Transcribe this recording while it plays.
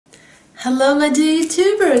Hello my dear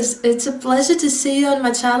YouTubers! It's a pleasure to see you on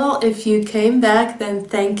my channel. If you came back, then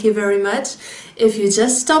thank you very much. If you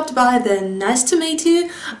just stopped by, then nice to meet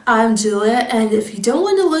you. I'm Julia, and if you don't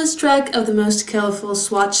want to lose track of the most colorful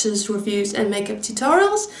swatches, reviews and makeup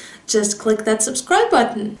tutorials, just click that subscribe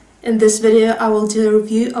button. In this video I will do a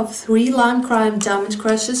review of 3 limecrime diamond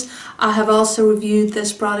crushes. I have also reviewed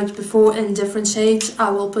this product before in different shades.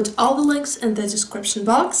 I will put all the links in the description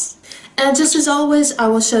box. And just as always, I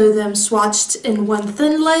will show them swatched in one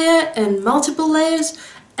thin layer, in multiple layers,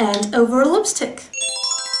 and over a lipstick.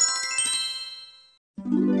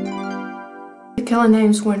 The color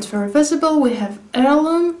names weren't very visible. We have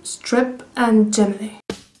Heirloom, Strip and Gemini.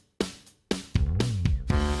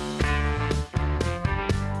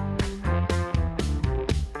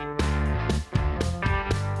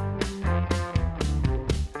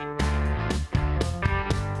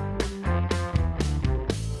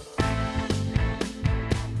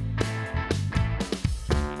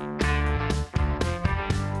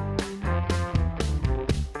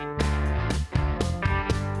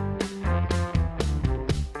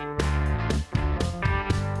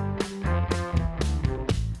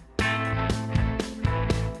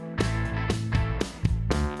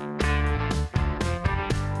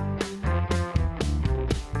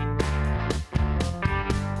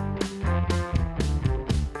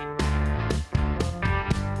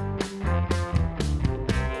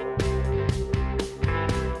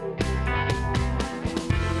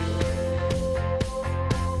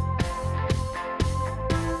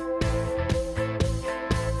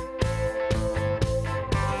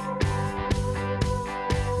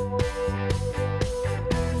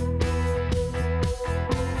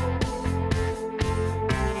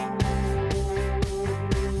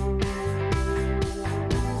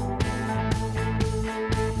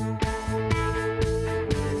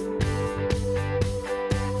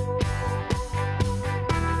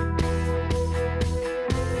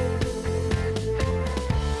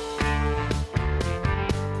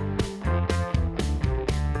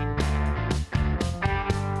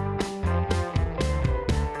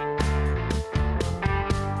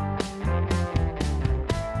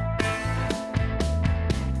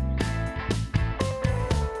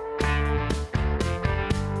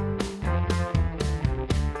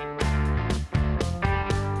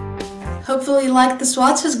 Hopefully you liked the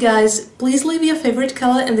swatches, guys. Please leave your favorite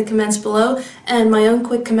color in the comments below, and my own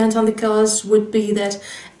quick comment on the colors would be that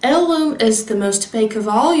Heirloom is the most opaque of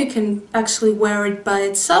all. You can actually wear it by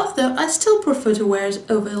itself, though I still prefer to wear it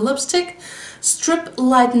over a lipstick. Strip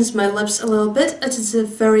lightens my lips a little bit. It is a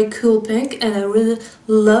very cool pink and I really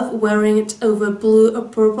love wearing it over blue or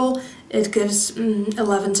purple. It gives a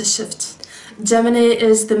lavender shift. Gemini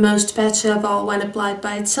is the most patchy of all when applied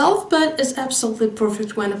by itself, but is absolutely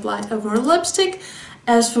perfect when applied over a lipstick.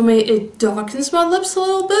 As for me, it darkens my lips a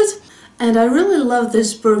little bit, and I really love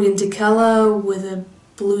this burgundy color with a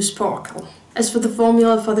blue sparkle. As for the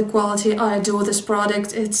formula for the quality, I adore this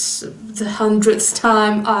product. It's the 100th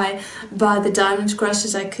time I buy the diamond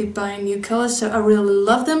crushes. I keep buying new colors, so I really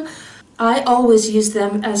love them. I always use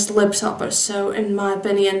them as lip toppers, so in my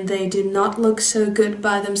opinion they do not look so good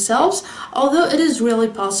by themselves, although it is really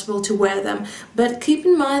possible to wear them. But keep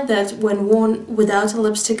in mind that when worn without a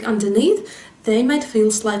lipstick underneath, they might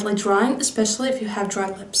feel slightly drying, especially if you have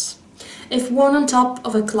dry lips. If worn on top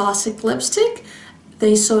of a classic lipstick,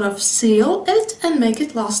 they sort of seal it and make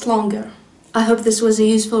it last longer. I hope this was a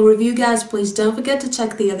useful review, guys. Please don't forget to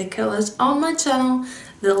check the other colors on my channel.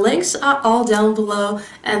 The links are all down below,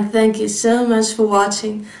 and thank you so much for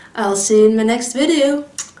watching. I'll see you in my next video.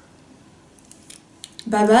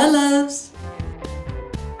 Bye bye, loves!